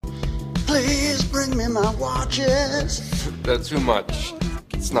Please bring me my watches. That's too much.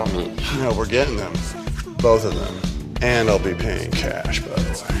 It's not me. No, we're getting them. Both of them. And I'll be paying cash, by the way.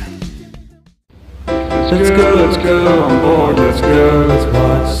 Let's go on board, let's go. Let's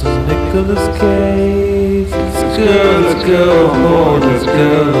watch some Nicolas Cage. Let's go on board, let's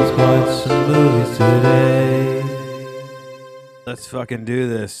go. Let's watch some movies today. Let's fucking do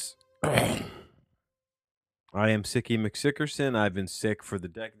this. I am Sicky McSickerson. I've been sick for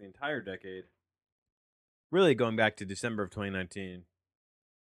the entire decade. Really going back to December of 2019.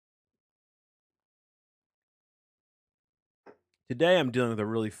 Today I'm dealing with a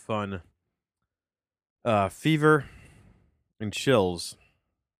really fun fever and chills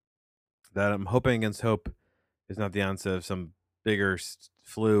that I'm hoping against hope is not the onset of some bigger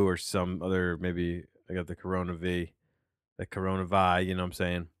flu or some other, maybe I got the coronavirus, you know what I'm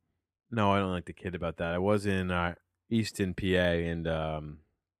saying? No, I don't like to kid about that. I was in Easton, PA, and I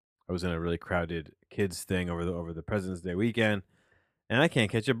was in a really crowded kids thing over the President's Day weekend, and I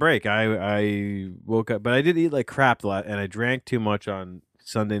can't catch a break. I woke up, but I did eat like crap a lot, and I drank too much on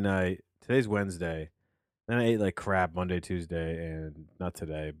Sunday night. Today's Wednesday. Then I ate like crap Monday, Tuesday, and not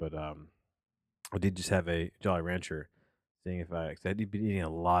today, but I did just have a Jolly Rancher, seeing if cause I'd been eating a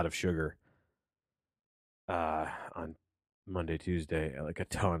lot of sugar on Monday, Tuesday, like a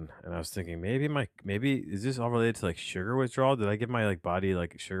ton, and I was thinking maybe is this all related to like sugar withdrawal? Did I give my like body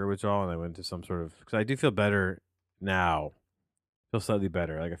like sugar withdrawal, and I went to some sort of, because I do feel better now, feel slightly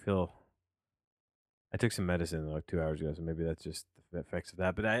better. Like I took some medicine like 2 hours ago, so maybe that's just the effects of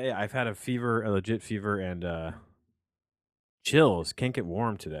that. But I've had a legit fever, and chills. Can't get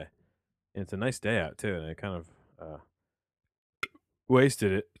warm today, and it's a nice day out too, and I kind of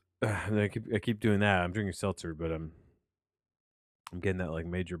wasted it. And I keep doing that. I'm drinking seltzer, but I'm getting that like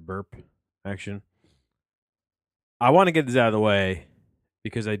major burp action. I want to get this out of the way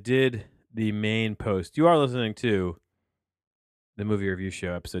because I did the main post. You are listening to the Movie Review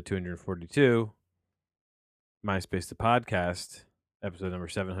Show, episode 242. MySpace the Podcast, episode number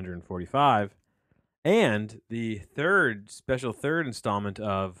 745, and the special third installment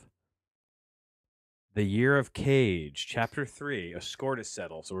of The Year of Cage, Chapter 3, A Score to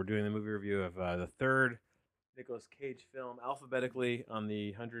Settle. So we're doing the movie review of the third Nicolas Cage film, alphabetically on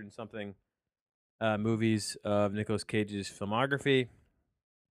the 100 and something movies of Nicolas Cage's filmography.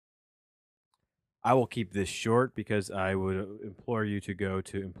 I will keep this short because I would implore you to go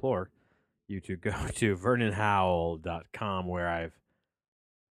to vernonhowell.com, where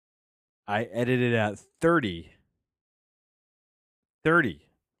I edited out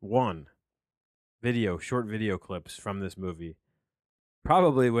 31 short video clips from this movie.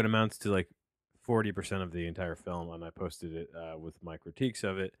 Probably what amounts to like 40% of the entire film, and I posted it with my critiques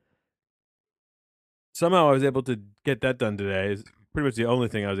of it. Somehow I was able to get that done today. It's pretty much the only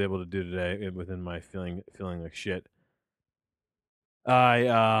thing I was able to do today within my feeling like shit.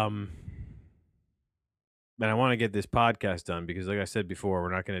 And I want to get this podcast done because, like I said before,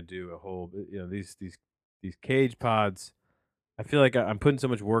 we're not going to do a whole, these Cage pods. I feel like I'm putting so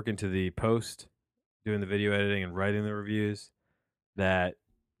much work into the post, doing the video editing and writing the reviews, that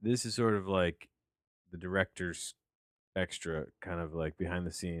this is sort of like the director's extra, kind of like behind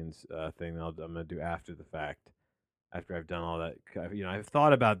the scenes thing that I'm going to do after the fact, after I've done all that. I've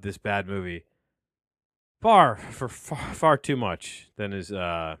thought about this bad movie far too much than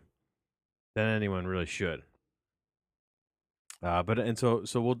anyone really should. So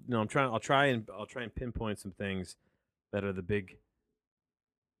we'll, I'll try and pinpoint some things that are the big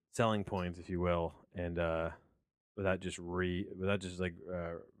selling points, if you will, and without just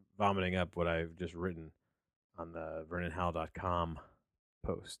vomiting up what I've just written on the vernonhowell.com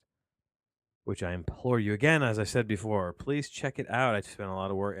post, which I implore you again, as I said before, please check it out. I spent a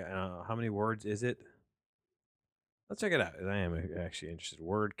lot of work. How many words is it? Let's check it out. I am actually interested.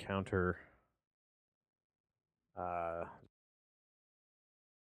 Word counter.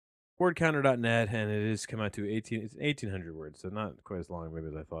 Wordcounter.net, and it is come out to 1,800 words, so not quite as long maybe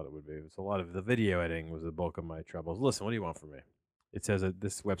as I thought it would be. It's a lot of the video editing was the bulk of my troubles. Listen, what do you want from me? It says that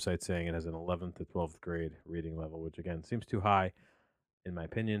this website saying it has an 11th to 12th grade reading level, which again seems too high in my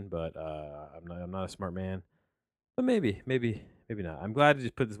opinion, but I'm not a smart man. But maybe not. I'm glad to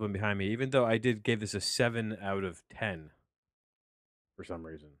just put this one behind me, even though I gave this a 7 out of 10 for some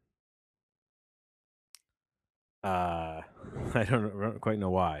reason. I don't quite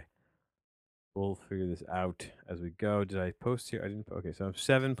know why. We'll figure this out as we go. Did I post here? I didn't. Okay, so I'm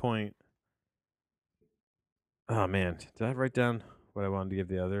 7 point. Oh man, did I write down what I wanted to give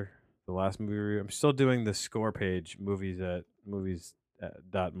the last movie review? I'm still doing the score page,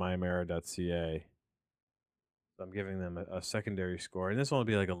 movies.myamera.ca. So I'm giving them a secondary score, and this one will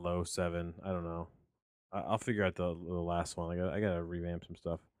be like a low 7. I don't know. I'll figure out the last one. I gotta revamp some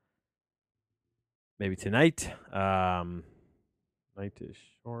stuff. Maybe tonight. Night is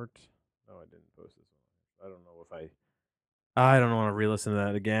short. No, I didn't post this one. I don't know if I don't want to re-listen to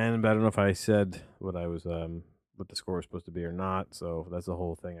that again, but I don't know if I said what I was what the score was supposed to be or not. So that's the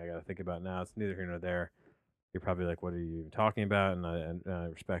whole thing I got to think about now. It's neither here nor there. You're probably like, "What are you even talking about?" And I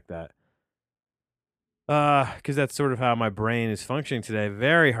respect that. Because that's sort of how my brain is functioning today.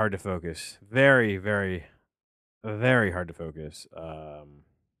 Very hard to focus. Very, very, very hard to focus. I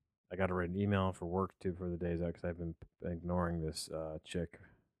got to write an email for work too for the days out because I've been ignoring this chick.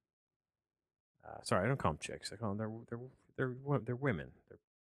 Sorry, I don't call them chicks. I call them they're women. They're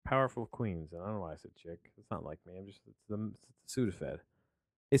powerful queens. And I don't know why I said chick. It's not like me. It's the Sudafed.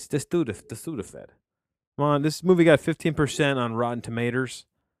 It's the Sudafed. Come on, this movie got 15% on Rotten Tomatoes.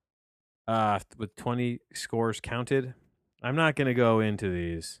 With 20 scores counted. I'm not gonna go into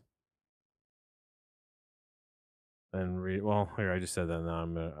these and read. Well, here I just said that. Now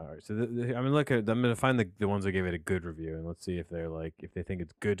I'm gonna. All right, so I'm gonna look at. I'm gonna find the ones that gave it a good review, and let's see if they're like if they think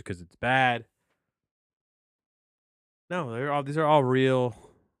it's good because it's bad. No, these are all real.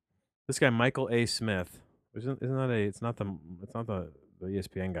 This guy Michael A. Smith isn't that a? It's not the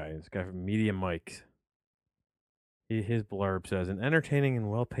ESPN guy. It's a guy from Media Mike. His blurb says, an entertaining and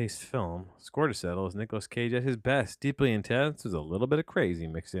well-paced film, Score to Settle, is Nicolas Cage at his best. Deeply intense, with a little bit of crazy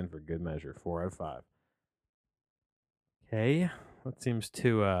mixed in for good measure. 4 out of 5. Okay, that seems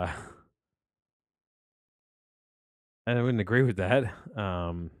to, I wouldn't agree with that.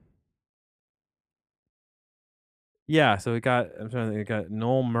 Yeah, so I'm trying to think, it got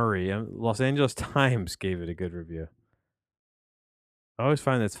Noel Murray. Los Angeles Times gave it a good review. I always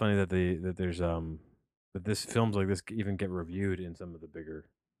find that's funny that there's, that this films like this even get reviewed in some of the bigger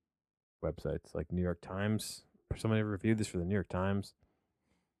websites, like New York Times. Somebody reviewed this for the New York Times.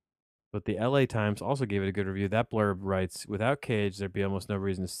 But the LA Times also gave it a good review. That blurb writes, without Cage, there'd be almost no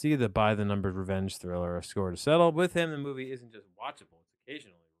reason to see the by-the-numbers revenge thriller A Score to Settle. With him, the movie isn't just watchable, it's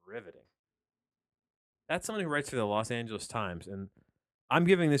occasionally riveting. That's someone who writes for the Los Angeles Times, and I'm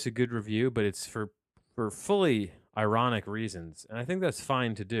giving this a good review, but it's for fully ironic reasons, and I think that's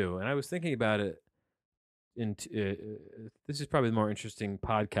fine to do. And I was thinking about it this is probably the more interesting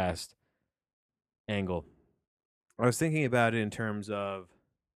podcast angle. I was thinking about it in terms of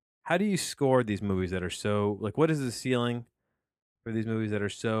how do you score these movies that are so like what is the ceiling for these movies that are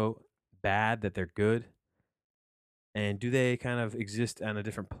so bad that they're good, and do they kind of exist on a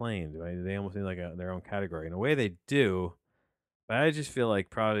different plane? Do they almost need like their own category? In a way, they do, but I just feel like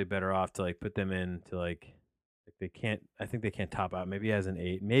probably better off to like put them into like they can't. I think they can't top out. Maybe as an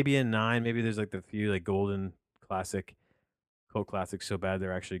 8, maybe a 9. Maybe there's like the few like golden classic, cult classics so bad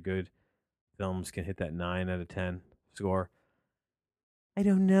they're actually good films can hit that 9 out of 10 score. I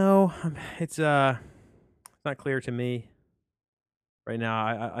don't know. It's not clear to me right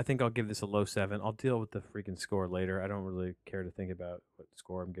now. I think I'll give this a low 7. I'll deal with the freaking score later. I don't really care to think about what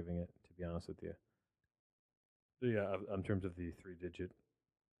score I'm giving it, to be honest with you. So yeah, in terms of the 3-digit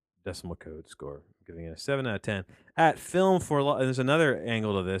decimal code score, I'm giving it a 7 out of 10 at Film for Life. There's another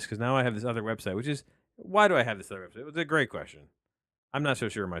angle to this because now I have this other website, which is why do I have this other website? It was a great question. I'm not so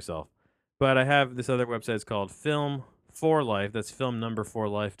sure myself, but I have this other website. It's called Film for Life. That's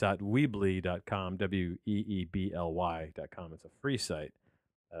film4life.weebly.com, weebly.com. It's a free site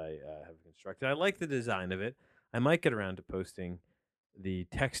that I have constructed. I like the design of it. I might get around to posting the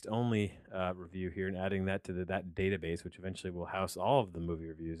text-only review here and adding that to that database, which eventually will house all of the movie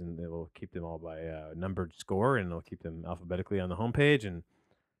reviews, and it will keep them all by numbered score, and it'll keep them alphabetically on the homepage. And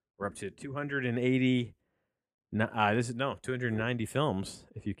we're up to 280. 290 films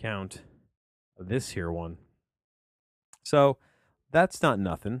if you count this here one. So that's not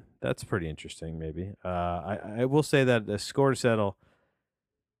nothing. That's pretty interesting. Maybe I will say that the Score to Settle.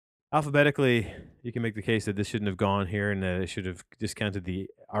 Alphabetically, you can make the case that this shouldn't have gone here and that it should have discounted the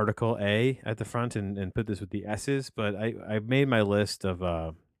article A at the front and put this with the S's. But I made my list of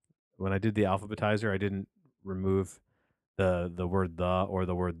when I did the alphabetizer, I didn't remove the word the or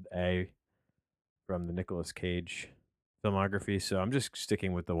the word a from the Nicolas Cage filmography. So I'm just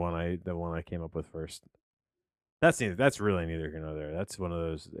sticking with the one I came up with first. That's really neither here nor there. That's one of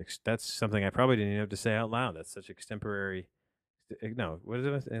those. That's something I probably didn't even have to say out loud. That's such extemporary. No, what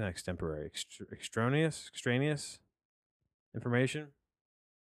is it? Not extemporary. Extraneous information.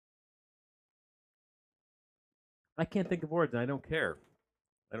 I can't think of words, and I don't care.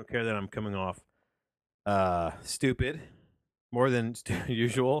 I don't care that I'm coming off stupid more than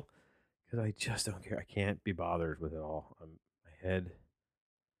usual because I just don't care. I can't be bothered with it all. My head.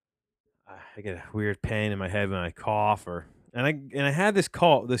 I get a weird pain in my head when I cough, and I had this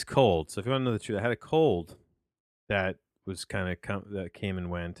cold. So if you want to know the truth, I had a cold that was kind of that came and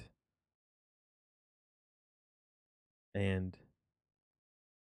went, and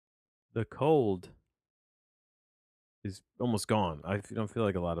the cold is almost gone. Don't feel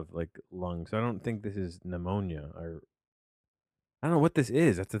like a lot of like lungs. I don't think this is pneumonia or I don't know what this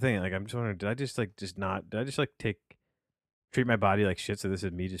is. That's the thing. Like I'm just wondering, did I just like just not? Did I just like treat my body like shit? So this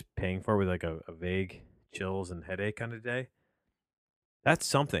is me just paying for it with like a vague chills and headache kind of day. That's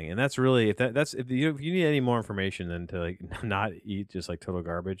something, and that's really if you need any more information than to like not eat just like total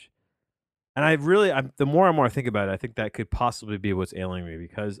garbage. And the more and more I think about it, I think that could possibly be what's ailing me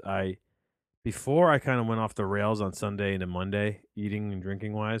because I before I kind of went off the rails on Sunday into Monday, eating and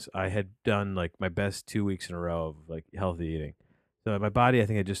drinking wise, I had done like my best 2 weeks in a row of like healthy eating. So my body, I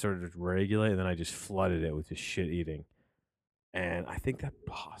think, I just started to regulate, and then I just flooded it with just shit eating. And I think that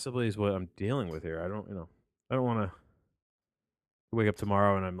possibly is what I'm dealing with here. I don't want to wake up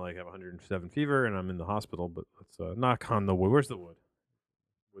tomorrow and I'm like, I have 107 fever and I'm in the hospital, but let's knock on the wood. Where's the wood?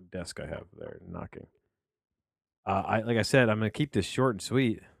 Wood desk I have there knocking. Like I said, I'm going to keep this short and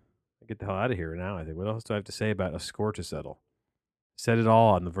sweet. Get the hell out of here now, I think. What else do I have to say about A Score to Settle? Said it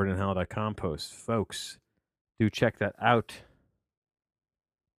all on the VernonHell.com post. Folks, do check that out.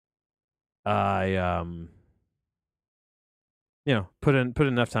 I put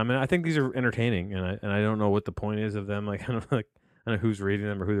enough time in. I think these are entertaining, and I don't know what the point is of them. Like I don't know who's reading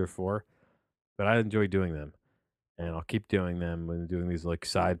them or who they're for, but I enjoy doing them, and I'll keep doing them and doing these like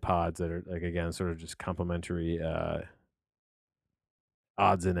side pods that are like again sort of just complimentary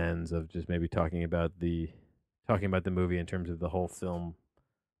odds and ends of just maybe talking about the movie in terms of the whole film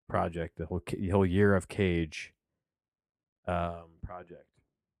project, the whole year of Cage project,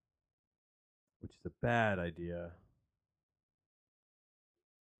 which is a bad idea.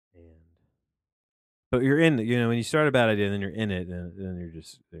 But you're in, when you start a bad idea, and then you're in it, and then you're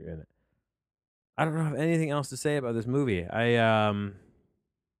in it. I don't have anything else to say about this movie. I'm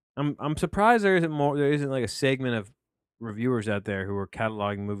surprised there isn't like a segment of reviewers out there who are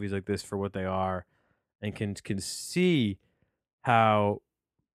cataloging movies like this for what they are, and can see how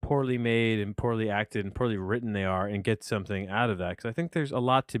poorly made and poorly acted and poorly written they are, and get something out of that. Because I think there's a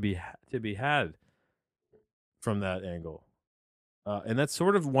lot to be had from that angle, and that's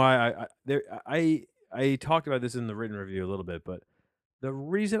sort of why I talked about this in the written review a little bit, but the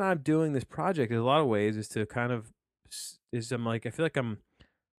reason I'm doing this project in a lot of ways is to kind of I'm like I feel like I'm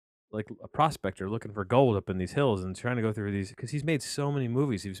like a prospector looking for gold up in these hills and trying to go through these because he's made so many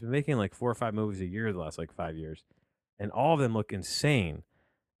movies. He's been making like 4 or 5 movies a year the last like 5 years, and all of them look insane.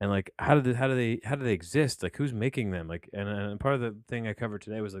 And like, how do they exist? Like, who's making them? Like, and part of the thing I covered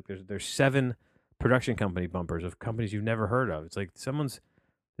today was like, there's 7 production company bumpers of companies you've never heard of. It's like there's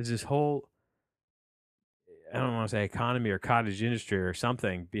this whole I don't want to say economy or cottage industry or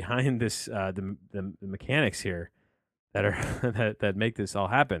something behind this the mechanics here that are that make this all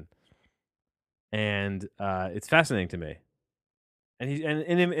happen, and it's fascinating to me. And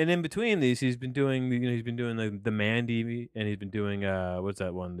in between these, he's been doing the Mandy, and he's been doing what's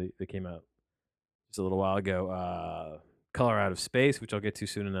that one that came out just a little while ago, Color Out of Space, which I'll get to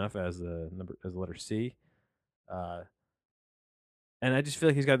soon enough as the letter C. And I just feel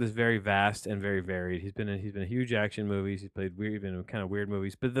like he's got this very vast and very varied. He's been in huge action movies. He's played weird, even kind of weird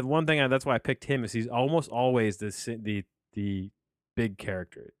movies. But the one thing that's why I picked him is he's almost always the big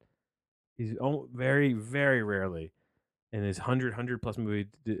character. He's very very rarely in his 100 plus movie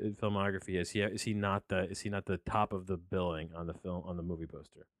filmography is he not the top of the billing on the movie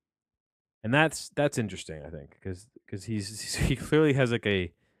poster. And that's interesting, I think, because he clearly has like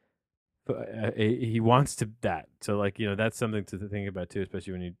he wants to that. So like, that's something to think about too,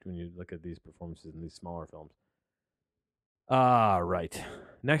 especially when you look at these performances in these smaller films. Right.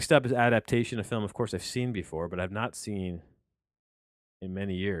 Next up is adaptation, a film of course I've seen before, but I've not seen in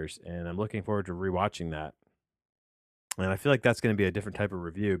many years, and I'm looking forward to rewatching that. And I feel like that's going to be a different type of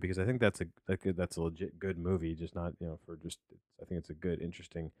review because I think that's a legit good movie, just not, I think it's a good,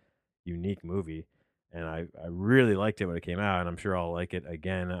 interesting, unique movie. And I really liked it when it came out, and I'm sure I'll like it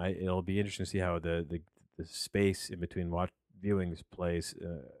again. It'll be interesting to see how the space in between viewings plays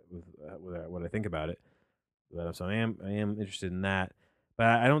with what I think about it. So I am interested in that, but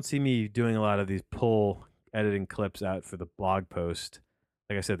I don't see me doing a lot of these pull editing clips out for the blog post.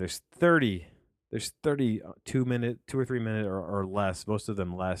 Like I said, there's 32 minute, 2 or 3 minute or less. Most of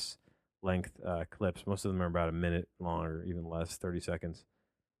them less length clips. Most of them are about a minute long or even less, 30 seconds.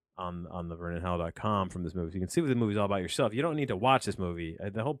 On the VernonHell.com from this movie. So you can see what the movie's all about yourself. You don't need to watch this movie.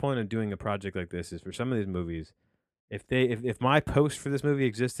 The whole point of doing a project like this is for some of these movies, if my post for this movie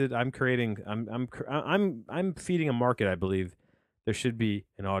existed, I'm feeding a market. I believe there should be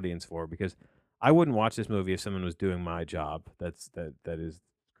an audience for, because I wouldn't watch this movie if someone was doing my job. That is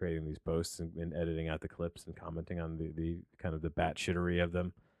creating these posts and editing out the clips and commenting on the kind of the batshittery of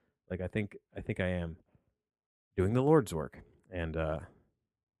them. Like I think I am doing the Lord's work, and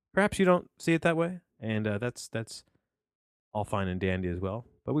perhaps you don't see it that way, and that's all fine and dandy as well.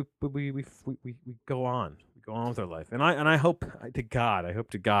 But we go on. We go on with our life, and I hope to God,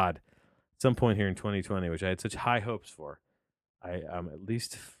 at some point here in 2020, which I had such high hopes for, I'm at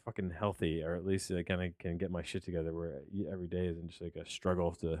least fucking healthy, or at least I kind of can get my shit together where every day isn't just like a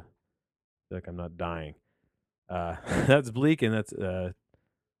struggle to feel like I'm not dying. That's bleak, and that's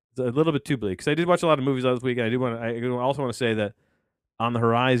it's a little bit too bleak, because I did watch a lot of movies last week, and I also want to say that on the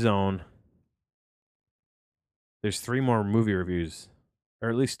horizon, there's 3 more movie reviews, or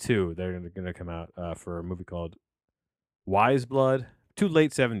at least 2 that are going to come out for a movie called Wise Blood. 2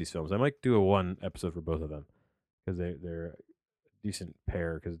 late 70s films. I might do a 1 episode for both of them, because they're a decent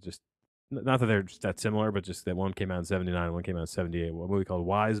pair, because just not that they're just that similar, but just that one came out in 79 and one came out in 78. A movie called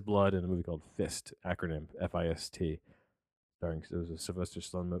Wise Blood and a movie called Fist, acronym FIST. Starring, it was a Sylvester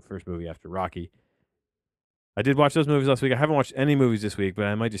Stallone first movie after Rocky. I did watch those movies last week. I haven't watched any movies this week, but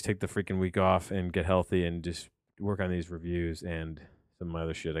I might just take the freaking week off and get healthy and just work on these reviews and some of my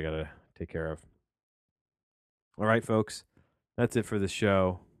other shit I gotta take care of. All right, folks, that's it for the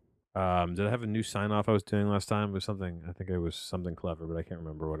show. Did I have a new sign off I was doing last time? It was something, I think it was something clever, but I can't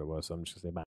remember what it was. So I'm just gonna say bye.